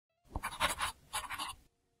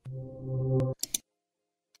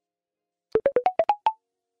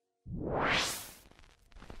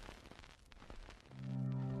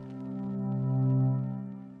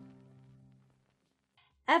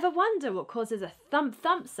Ever wonder what causes a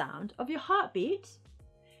thump-thump sound of your heartbeat?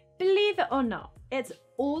 Believe it or not, it's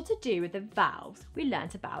all to do with the valves we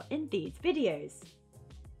learnt about in these videos.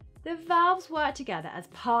 The valves work together as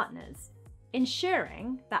partners,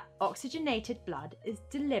 ensuring that oxygenated blood is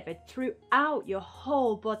delivered throughout your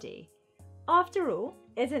whole body. After all,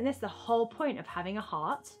 isn't this the whole point of having a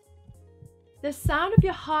heart? The sound of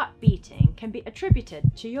your heart beating can be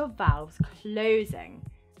attributed to your valves closing,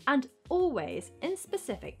 and always in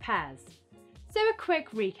specific pairs. So a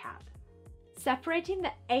quick recap. Separating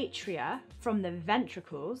the atria from the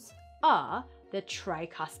ventricles are the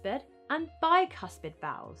tricuspid and bicuspid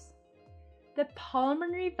valves. The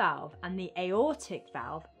pulmonary valve and the aortic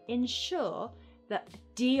valve ensure that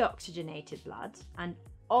deoxygenated blood and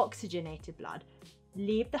oxygenated blood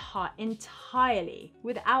leave the heart entirely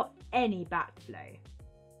without any backflow.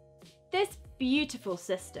 This beautiful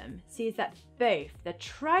system sees that both the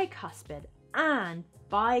tricuspid and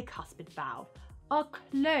bicuspid valve are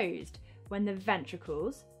closed when the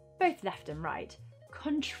ventricles, both left and right,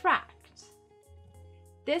 contract.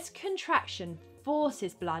 This contraction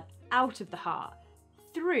forces blood out of the heart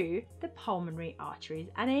through the pulmonary arteries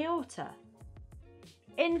and aorta.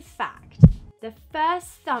 In fact, the first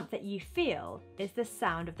thump that you feel is the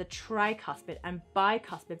sound of the tricuspid and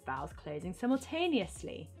bicuspid valves closing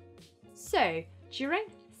simultaneously. So, during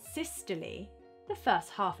systole, the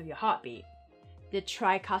first half of your heartbeat, the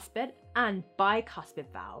tricuspid and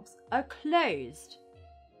bicuspid valves are closed,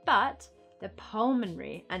 but the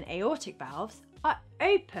pulmonary and aortic valves are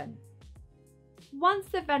open. Once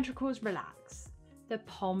the ventricles relax, the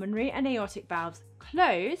pulmonary and aortic valves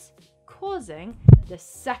close, causing the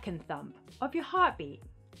second thump of your heartbeat.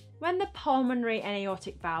 When the pulmonary and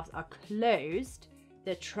aortic valves are closed,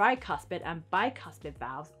 the tricuspid and bicuspid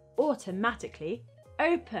valves automatically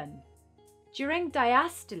open. During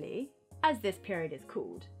diastole, as this period is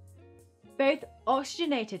called, both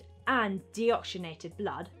oxygenated and deoxygenated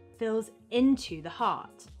blood fills into the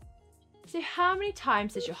heart. So how many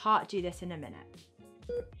times does your heart do this in a minute?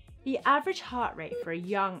 The average heart rate for a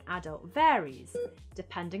young adult varies,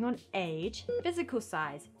 depending on age, physical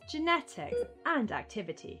size, genetics, and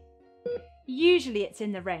activity. Usually it's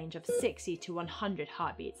in the range of 60 to 100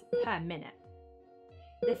 heartbeats per minute.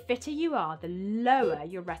 The fitter you are, the lower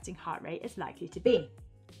your resting heart rate is likely to be.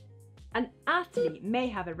 An athlete may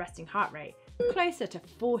have a resting heart rate closer to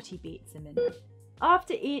 40 beats a minute.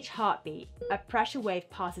 After each heartbeat, a pressure wave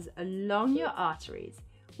passes along your arteries,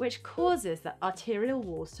 which causes the arterial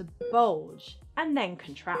walls to bulge and then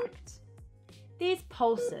contract. These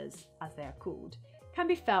pulses, as they are called, can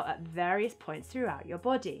be felt at various points throughout your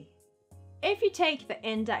body. If you take the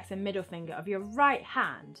index and middle finger of your right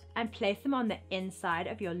hand and place them on the inside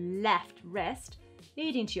of your left wrist,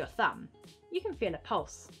 leading to your thumb, you can feel a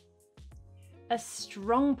pulse. A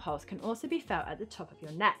strong pulse can also be felt at the top of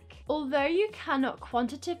your neck. Although you cannot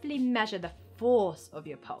quantitatively measure the force of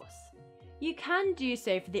your pulse, you can do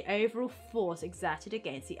so for the overall force exerted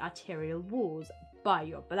against the arterial walls by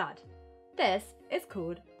your blood. This is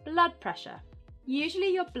called blood pressure.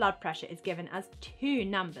 Usually your blood pressure is given as two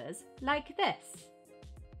numbers like this.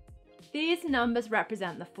 These numbers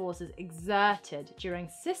represent the forces exerted during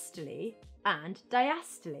systole and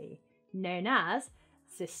diastole, known as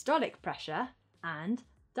systolic pressure and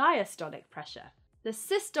diastolic pressure. The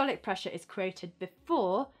systolic pressure is quoted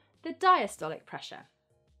before the diastolic pressure.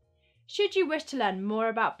 Should you wish to learn more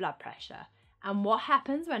about blood pressure and what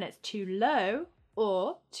happens when it's too low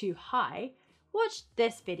or too high, watch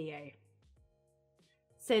this video.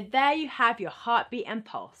 So there you have your heartbeat and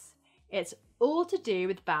pulse. It's all to do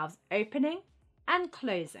with valves opening and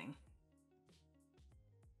closing.